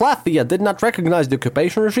people of Latvia did not recognize the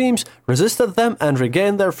occupation regimes, resisted them, and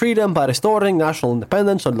regained their freedom by restoring national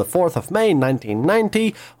independence on the 4th of May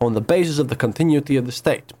 1990 on the basis of the continuity of the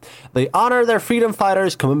state. They honor their freedom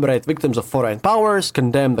fighters, commemorate victims of foreign powers,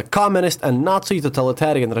 condemn the communist and Nazi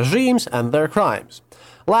totalitarian regimes and their crimes.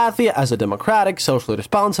 Latvia, as a democratic, socially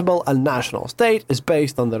responsible, and national state, is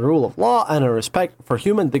based on the rule of law and a respect for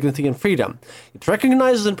human dignity and freedom. It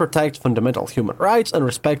recognizes and protects fundamental human rights and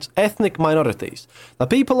respects ethnic minorities. The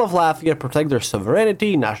people of Latvia protect their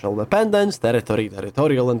sovereignty, national independence,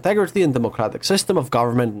 territorial integrity, and democratic system of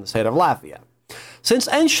government in the state of Latvia. Since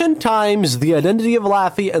ancient times, the identity of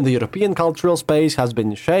Latvia and the European cultural space has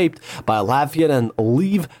been shaped by Latvian and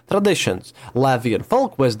Lev traditions, Latvian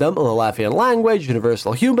folk wisdom, the Latvian language,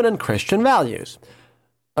 universal human and Christian values.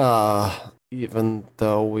 Even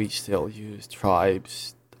though we still use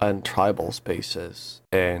tribes and tribal spaces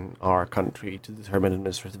in our country to determine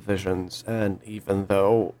administrative divisions, and even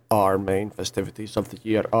though our main festivities of the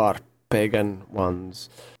year are pagan ones,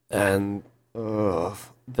 and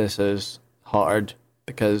this is hard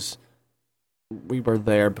because we were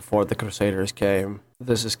there before the Crusaders came.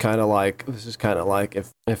 This is kind of like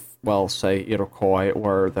if say Iroquois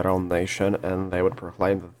were their own nation and they would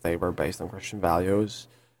proclaim that they were based on Christian values.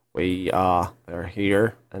 They're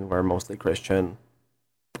here and we're mostly Christian,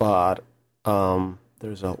 but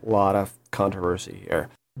there's a lot of controversy here.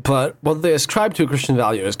 But what they ascribe to Christian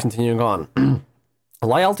value is continuing on.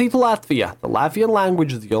 Loyalty to Latvia. The Latvian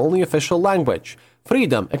language is the only official language.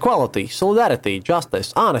 Freedom, equality, solidarity,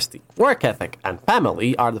 justice, honesty, work ethic, and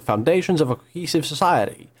family are the foundations of a cohesive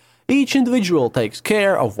society. Each individual takes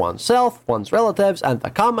care of oneself, one's relatives, and the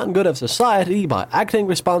common good of society by acting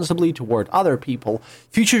responsibly toward other people,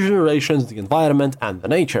 future generations, the environment, and the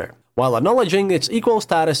nature. While acknowledging its equal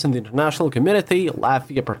status in the international community,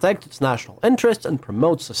 Latvia protects its national interests and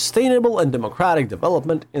promotes sustainable and democratic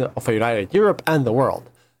development of a united Europe and the world.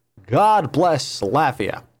 God bless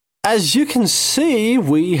Latvia. As you can see,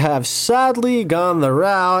 we have sadly gone the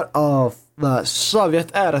route of the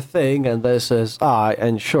Soviet-era thing, and this is, I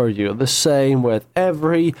assure you, the same with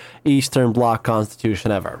every Eastern Bloc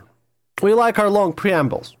constitution ever. We like our long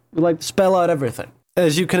preambles. We like to spell out everything.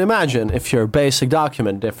 As you can imagine, if your basic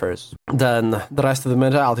document differs, then the rest of the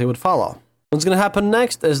mentality would follow. What's going to happen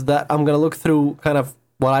next is that I'm going to look through kind of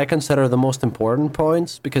what I consider the most important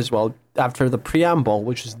points, because, well, after the preamble,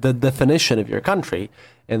 which is the definition of your country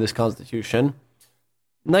in this constitution,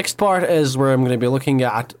 next part is where I'm going to be looking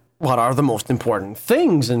at what are the most important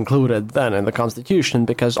things included then in the constitution,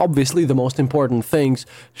 because obviously the most important things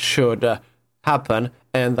should happen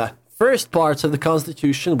in the first parts of the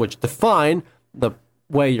constitution, which define the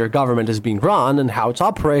way your government is being run and how it's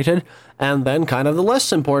operated, and then kind of the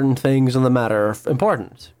less important things in the matter of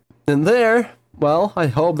importance. And there, well, I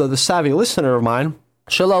hope that the savvy listener of mine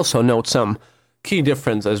shall also note some key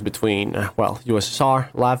differences between, well,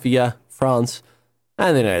 USSR, Latvia, France,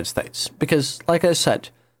 and the United States. Because, like I said,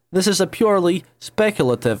 this is a purely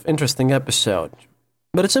speculative, interesting episode.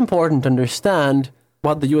 But it's important to understand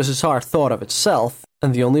what the USSR thought of itself,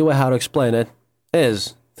 and the only way how to explain it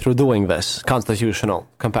is through doing this constitutional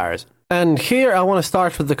comparison. And here I want to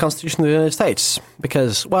start with the Constitution of the United States,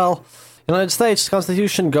 because, well, the United States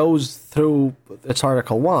Constitution goes through its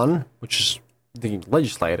Article 1, which is the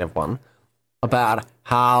legislative one, about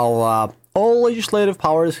how all legislative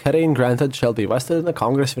powers herein granted shall be vested in the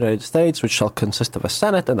Congress of the United States, which shall consist of a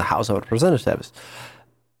Senate and the House of Representatives,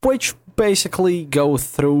 which basically go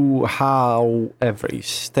through how every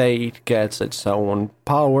state gets its own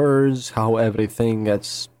powers, how everything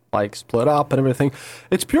gets, like, split up and everything.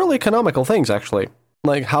 It's purely economical things, actually.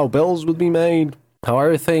 Like, how bills would be made, how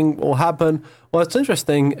everything will happen. What's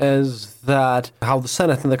interesting is that how the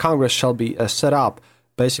Senate and the Congress shall be set up,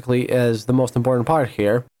 basically, is the most important part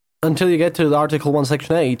here. Until you get to the Article 1,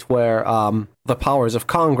 Section 8, where the powers of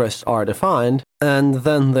Congress are defined, and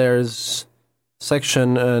then there's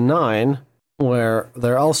Section 9, where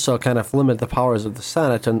they also kind of limit the powers of the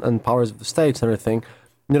Senate and powers of the states and everything.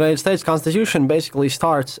 The United States Constitution basically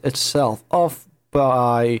starts itself off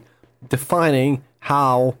by defining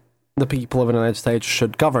how the people of the United States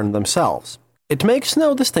should govern themselves. It makes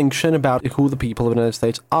no distinction about who the people of the United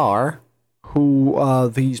States are,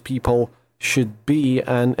 who these people should be,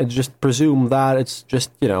 and it just presume that it's just,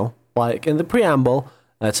 you know, like in the preamble,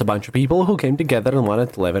 it's a bunch of people who came together and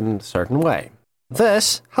wanted to live in a certain way.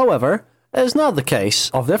 This, however, is not the case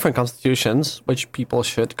of different constitutions, which people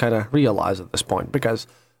should kind of realize at this point, because,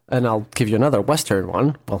 and I'll give you another Western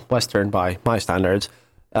one, well, Western by my standards,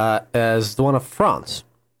 is the one of France.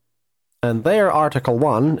 And their Article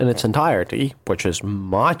 1 in its entirety, which is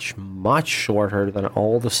much, much shorter than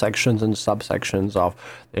all the sections and subsections of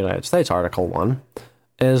the United States Article 1,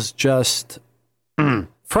 is just,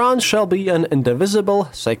 France shall be an indivisible,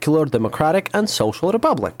 secular, democratic, and social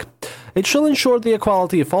republic. It shall ensure the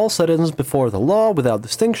equality of all citizens before the law without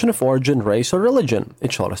distinction of origin, race, or religion.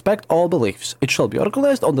 It shall respect all beliefs. It shall be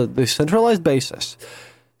organized on a decentralized basis.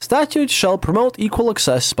 Statutes shall promote equal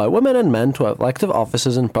access by women and men to elective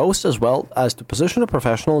offices and posts, as well as to position of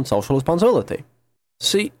professional and social responsibility.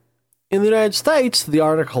 See, in the United States, the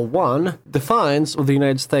Article 1 defines what the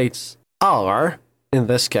United States are, in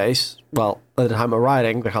this case, well, at the time of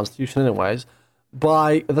writing the Constitution anyways,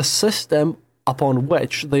 by the system upon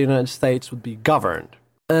which the United States would be governed.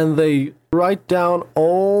 And they write down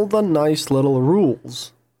all the nice little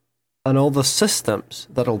rules and all the systems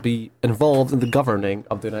that'll be involved in the governing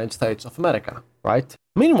of the United States of America, right?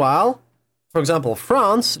 Meanwhile, for example,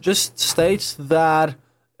 France just states that,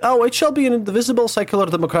 oh, it shall be an indivisible, secular,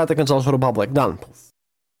 democratic, and social republic. Done.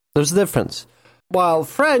 There's a difference. While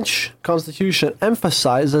French constitution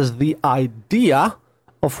emphasizes the idea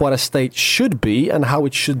of what a state should be and how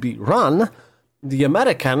it should be run, the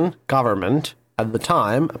American government at the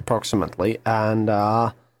time, approximately, and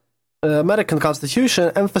the American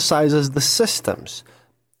Constitution emphasizes the systems.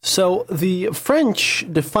 So the French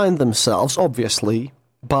define themselves, obviously,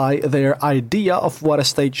 by their idea of what a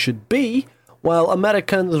state should be, while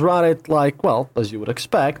Americans run it like, well, as you would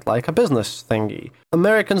expect, like a business thingy.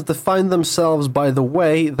 Americans define themselves by the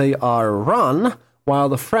way they are run, while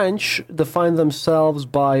the French define themselves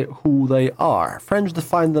by who they are. French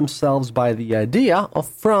define themselves by the idea of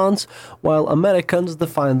France, while Americans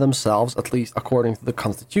define themselves, at least according to the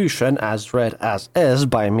Constitution, as read as is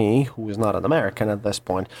by me, who is not an American at this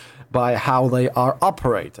point, by how they are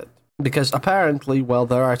operated. Because apparently, well,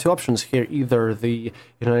 there are two options here. Either the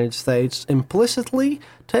United States implicitly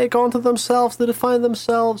take onto themselves to define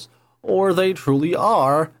themselves, or they truly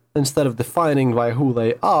are, instead of defining by who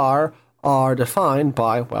they are defined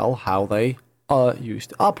by, well, how they used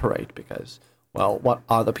to operate. Because, well, what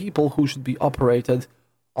are the people who should be operated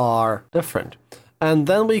are different. And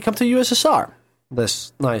then we come to USSR.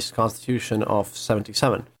 This nice constitution of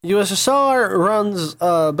 77. USSR runs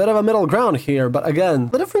a bit of a middle ground here, but again,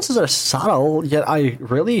 the differences are subtle, yet I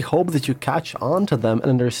really hope that you catch on to them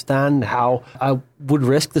and understand how, I would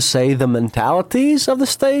risk to say, the mentalities of the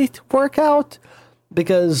state work out.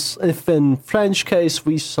 Because if in French case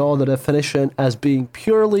we saw the definition as being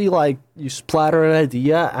purely like you splatter an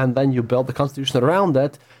idea and then you build the constitution around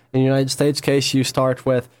it, in the United States case you start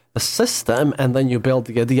with the system and then you build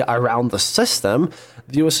the idea around the system.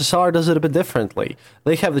 The USSR does it a bit differently.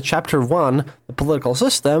 They have the chapter 1, the political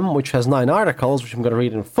system, which has 9 articles, which I'm going to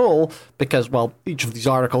read in full, because, well, each of these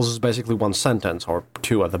articles is basically one sentence, or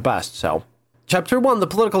 2 at the best, so. Chapter 1, the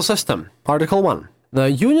political system. Article 1.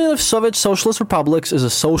 The Union of Soviet Socialist Republics is a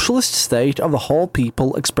socialist state of the whole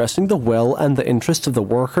people expressing the will and the interests of the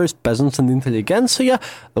workers, peasants, and intelligentsia,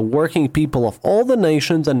 the working people of all the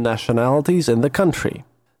nations and nationalities in the country.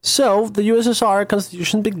 So, the USSR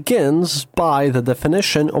Constitution begins by the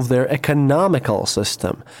definition of their economical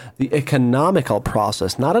system. The economical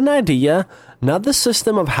process, not an idea, not the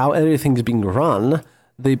system of how everything is being run.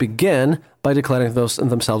 They begin by declaring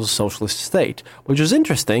themselves a socialist state, which is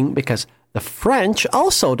interesting because the French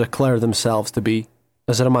also declare themselves to be,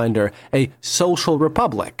 as a reminder, a social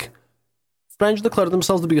republic. French declare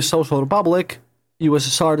themselves to be a social republic.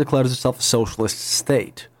 USSR declares itself a socialist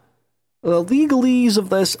state. The legalese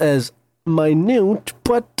of this is minute,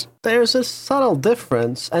 but there's a subtle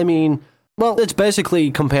difference. I mean, well, it's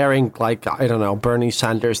basically comparing, like, I don't know, Bernie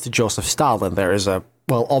Sanders to Joseph Stalin. There is a,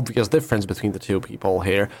 well, obvious difference between the two people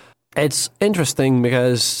here. It's interesting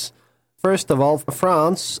because, first of all,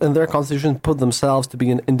 France, in their constitution, put themselves to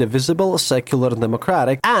be an indivisible, secular,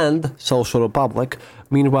 democratic, and social republic.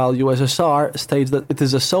 Meanwhile, USSR states that it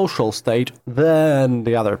is a social state, then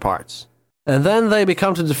the other parts. And then they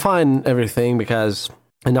become to define everything because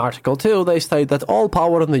in Article 2 they state that all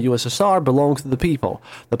power in the USSR belongs to the people.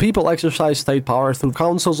 The people exercise state power through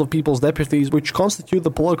councils of people's deputies which constitute the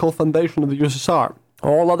political foundation of the USSR.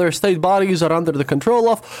 All other state bodies are under the control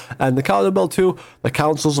of and accountable to the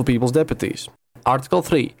councils of people's deputies. Article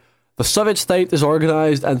 3. The Soviet state is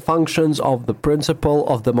organized and functions of the principle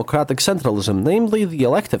of democratic centralism, namely the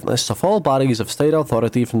electiveness of all bodies of state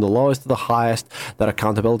authority from the lowest to the highest, their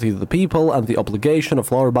accountability to the people, and the obligation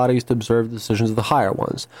of lower bodies to observe the decisions of the higher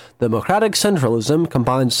ones. Democratic centralism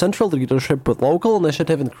combines central leadership with local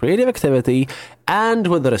initiative and creative activity, and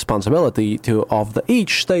with the responsibility of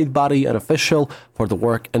each state body and official for the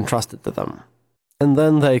work entrusted to them. And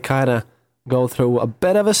then they kind of go through a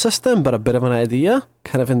bit of a system, but a bit of an idea,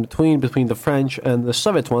 kind of in between the French and the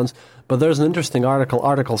Soviet ones. But there's an interesting article,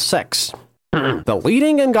 Article 6. The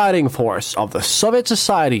leading and guiding force of the Soviet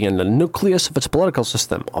society and the nucleus of its political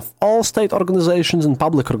system, of all state organizations and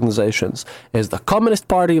public organizations, is the Communist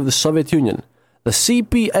Party of the Soviet Union. The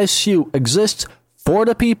CPSU exists for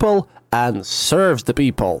the people and serves the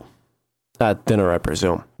people. At dinner, I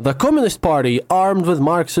presume. The Communist Party, armed with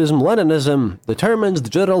Marxism-Leninism, determines the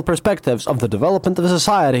general perspectives of the development of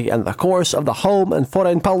society and the course of the home and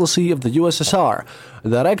foreign policy of the USSR,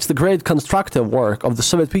 directs the great constructive work of the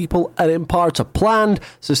Soviet people, and imparts a planned,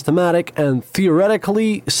 systematic, and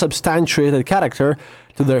theoretically substantiated character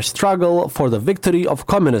to their struggle for the victory of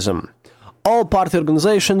communism. All party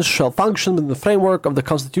organizations shall function within the framework of the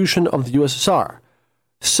Constitution of the USSR.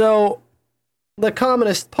 So, the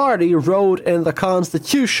Communist Party wrote in the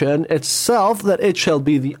Constitution itself that it shall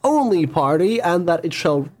be the only party and that it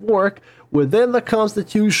shall work within the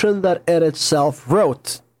Constitution that it itself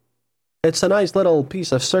wrote. It's a nice little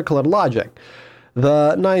piece of circular logic.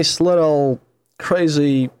 The nice little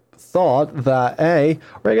crazy thought that, hey,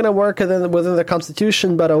 we're going to work within the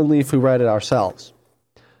Constitution, but only if we write it ourselves.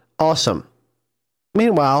 Awesome.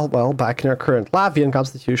 Meanwhile, well, back in our current Latvian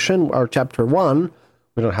Constitution, our Chapter 1,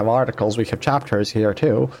 we don't have articles, we have chapters here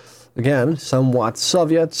too. Again, somewhat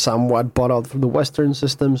Soviet, somewhat bought out from the Western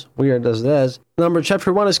systems, weird as it is.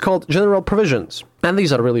 Chapter 1 is called General Provisions. And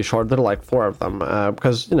these are really short, there are like 4 of them,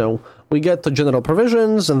 because, we get to General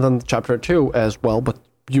Provisions, and then Chapter 2 as well, but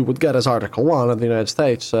you would get as Article 1 of the United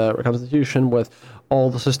States Constitution with all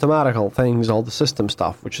the systematical things, all the system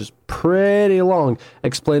stuff, which is pretty long,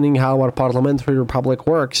 explaining how our parliamentary republic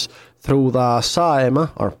works through the Sejm,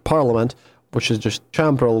 or Parliament, which is just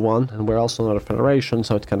temporal one, and we're also not a federation,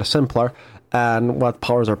 so it's kind of simpler, and what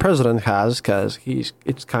powers our president has, because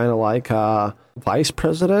it's kind of like a vice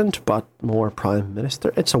president, but more prime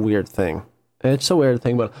minister. It's a weird thing.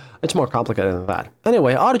 But it's more complicated than that.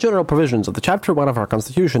 Anyway, our general provisions of the Chapter 1 of our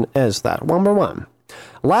Constitution is that, number 1,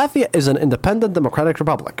 Latvia is an independent democratic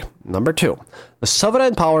republic. Number 2, the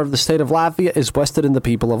sovereign power of the state of Latvia is vested in the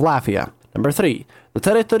people of Latvia. Number 3, the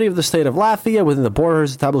territory of the state of Latvia within the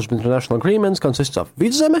borders established by international agreements consists of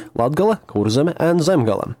Vidzeme, Latgale, Kurzeme, and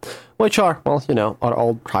Zemgale, which are, our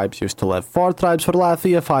old tribes used to live. 4 tribes for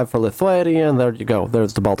Latvia, 5 for Lithuania, and there you go.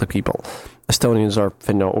 There's the Baltic people. Estonians are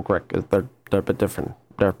Finno-Ugric. They're a bit different.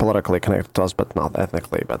 They're politically connected to us, but not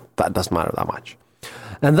ethnically, but that doesn't matter that much.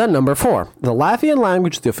 And then number 4, the Latvian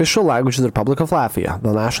language is the official language of the Republic of Latvia.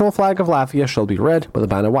 The national flag of Latvia shall be red with a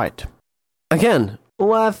banner white. Again,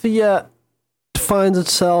 Latvia defines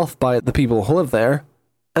itself by the people who live there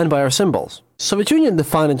and by our symbols. Soviet Union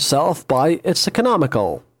defined itself by its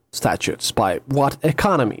economical statutes, by what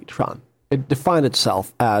economy it ran. It defined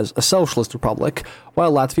itself as a socialist republic,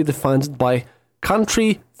 while Latvia defines it by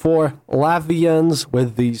country for Latvians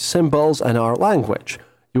with these symbols and our language.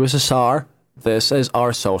 USSR, this is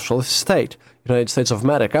our socialist state. United States of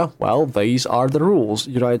America, well, these are the rules.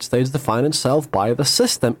 United States defines itself by the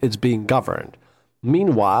system it's being governed.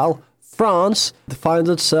 Meanwhile, France defines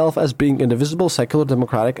itself as being indivisible, secular,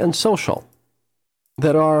 democratic, and social.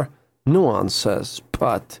 There are nuances,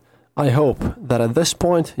 but I hope that at this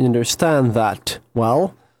point you understand that,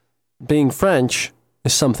 well, being French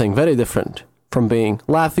is something very different from being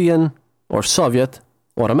Latvian, or Soviet,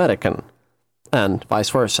 or American, and vice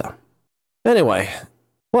versa. Anyway,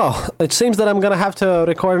 well, it seems that I'm going to have to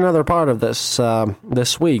record another part of this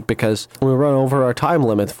this week, because we run over our time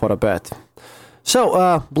limit for a bit.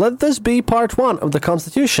 So, let this be part 1 of the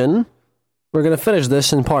Constitution. We're going to finish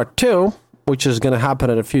this in part 2, which is going to happen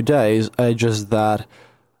in a few days. Just that,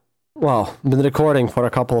 well, been recording for a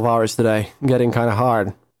couple of hours today, getting kind of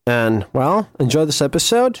hard. And, well, enjoy this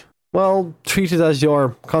episode. Well, treat it as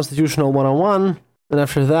your Constitutional 101, and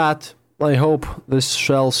after that, I hope this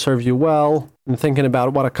shall serve you well in thinking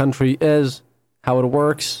about what a country is, how it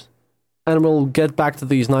works, and we'll get back to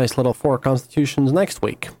these nice little 4 constitutions next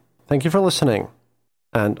week. Thank you for listening,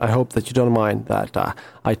 and I hope that you don't mind that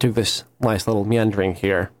I took this nice little meandering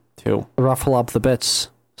here to ruffle up the bits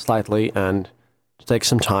slightly and to take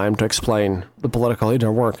some time to explain the political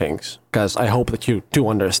inner workings, because I hope that you do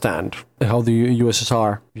understand how the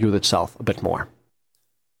USSR viewed itself a bit more.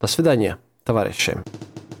 До свидания, товарищи.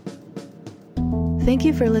 Thank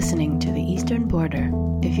you for listening to The Eastern Border.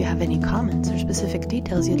 If you have any comments or specific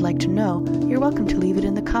details you'd like to know, you're welcome to leave it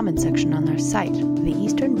in the comment section on our site,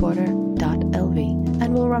 theeasternborder.lv,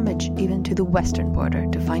 and we'll rummage even to the western border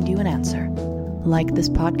to find you an answer. Like this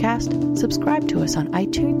podcast, subscribe to us on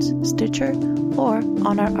iTunes, Stitcher, or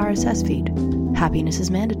on our RSS feed. Happiness is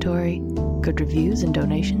mandatory. Good reviews and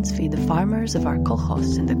donations feed the farmers of our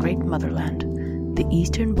kolkhozs in the great motherland. The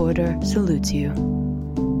Eastern Border salutes you.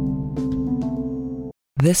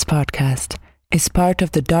 This podcast is part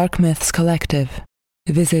of the Dark Myths Collective.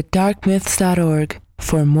 Visit darkmyths.org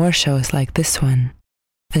for more shows like this one.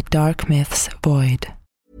 The Dark Myths Void.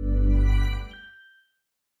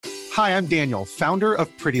 Hi, I'm Daniel, founder of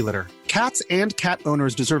Pretty Litter. Cats and cat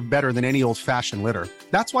owners deserve better than any old-fashioned litter.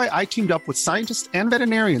 That's why I teamed up with scientists and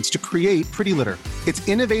veterinarians to create Pretty Litter. Its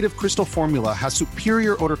innovative crystal formula has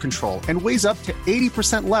superior odor control and weighs up to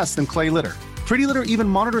 80% less than clay litter. Pretty Litter even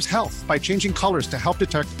monitors health by changing colors to help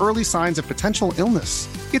detect early signs of potential illness.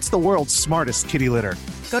 It's the world's smartest kitty litter.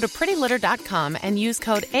 Go to prettylitter.com and use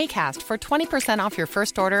code ACAST for 20% off your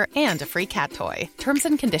first order and a free cat toy. Terms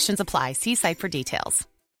and conditions apply. See site for details.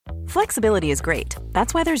 Flexibility is great.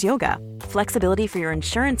 That's why there's yoga. Flexibility for your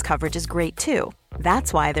insurance coverage is great too.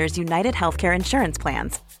 That's why there's United Healthcare Insurance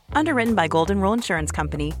Plans. Underwritten by Golden Rule Insurance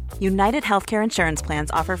Company, United Healthcare Insurance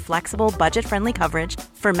Plans offer flexible, budget-friendly coverage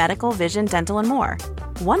for medical, vision, dental, and more.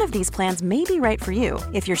 One of these plans may be right for you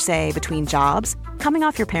if you're, say, between jobs, coming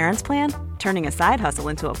off your parents' plan, turning a side hustle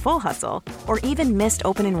into a full hustle, or even missed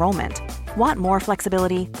open enrollment. Want more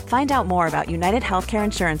flexibility? Find out more about United Healthcare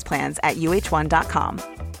Insurance Plans at uh1.com.